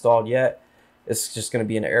router installed yet. It's just going to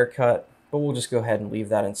be an air cut, but we'll just go ahead and leave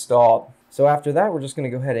that installed. So after that, we're just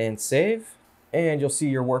going to go ahead and save, and you'll see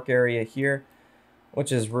your work area here,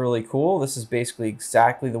 which is really cool. This is basically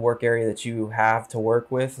exactly the work area that you have to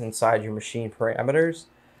work with inside your machine parameters.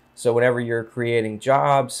 So whenever you're creating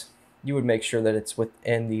jobs, you would make sure that it's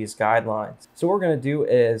within these guidelines. So what we're going to do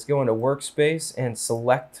is go into workspace and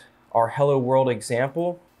select our Hello World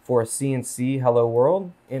example for a CNC Hello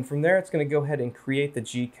World. And from there, it's going to go ahead and create the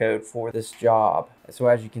G-code for this job. So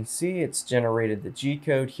as you can see, it's generated the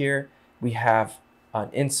G-code here. We have an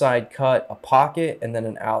inside cut, a pocket, and then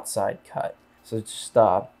an outside cut. So just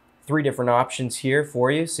 3 different options here for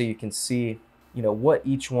you, so you can see what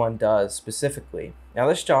each one does specifically. Now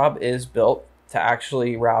this job is built to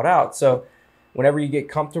actually route out. So whenever you get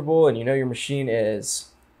comfortable and your machine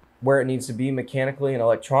is where it needs to be mechanically and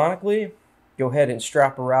electronically, go ahead and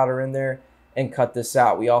strap a router in there and cut this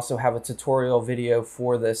out. We also have a tutorial video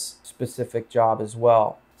for this specific job as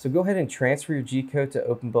well. So go ahead and transfer your G-code to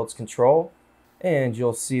OpenBuilds Control, and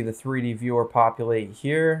you'll see the 3D viewer populate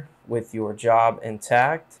here with your job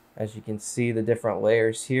intact. As you can see, the different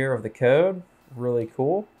layers here of the code, really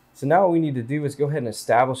cool. So now what we need to do is go ahead and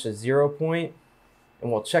establish a 0 point,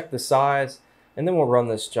 and we'll check the size, and then we'll run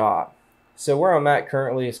this job. So where I'm at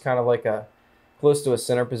currently is kind of like close to a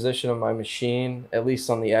center position of my machine, at least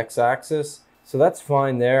on the x-axis. So that's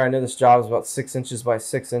fine there. I know this job is about 6 inches by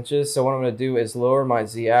 6 inches. So what I'm going to do is lower my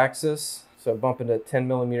z-axis. So bump into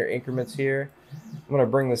 10mm increments here. I'm going to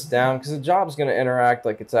bring this down because the job is going to interact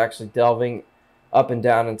like it's actually delving up and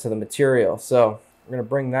down into the material. So we're going to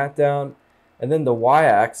bring that down. And then the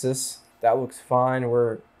y-axis, that looks fine.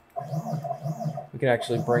 We can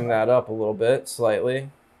actually bring that up a little bit, slightly.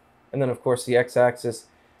 And then of course the x-axis,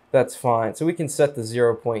 that's fine. So we can set the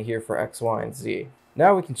 0 point here for x, y, and z.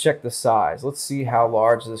 Now we can check the size. Let's see how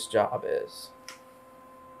large this job is.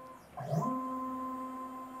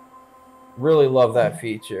 Really love that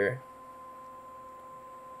feature.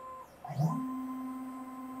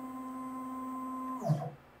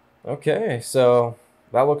 Okay, so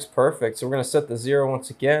that looks perfect. So we're going to set the 0 once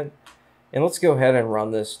again, and let's go ahead and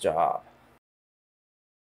run this job.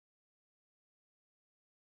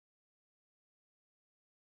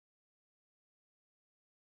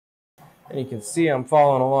 And you can see I'm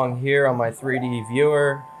following along here on my 3D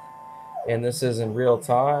viewer, and this is in real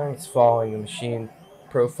time. It's following the machine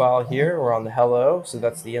profile here. We're on the hello, so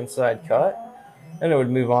that's the inside cut. And it would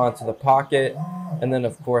move on to the pocket, and then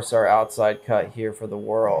of course our outside cut here for the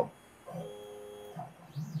world.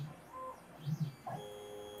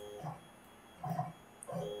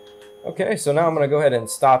 Okay, so now I'm going to go ahead and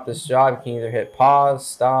stop this job. You can either hit pause,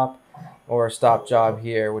 stop, or stop job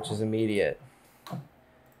here, which is immediate.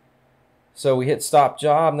 So we hit stop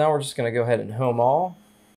job. Now we're just going to go ahead and home all.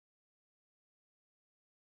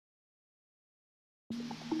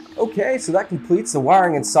 Okay, so that completes the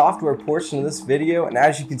wiring and software portion of this video, and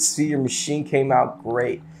as you can see, your machine came out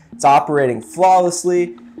great. It's operating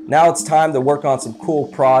flawlessly. Now it's time to work on some cool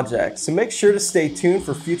projects. So make sure to stay tuned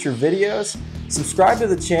for future videos, subscribe to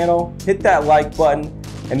the channel, hit that like button,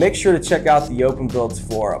 and make sure to check out the OpenBuilds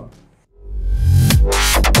forum.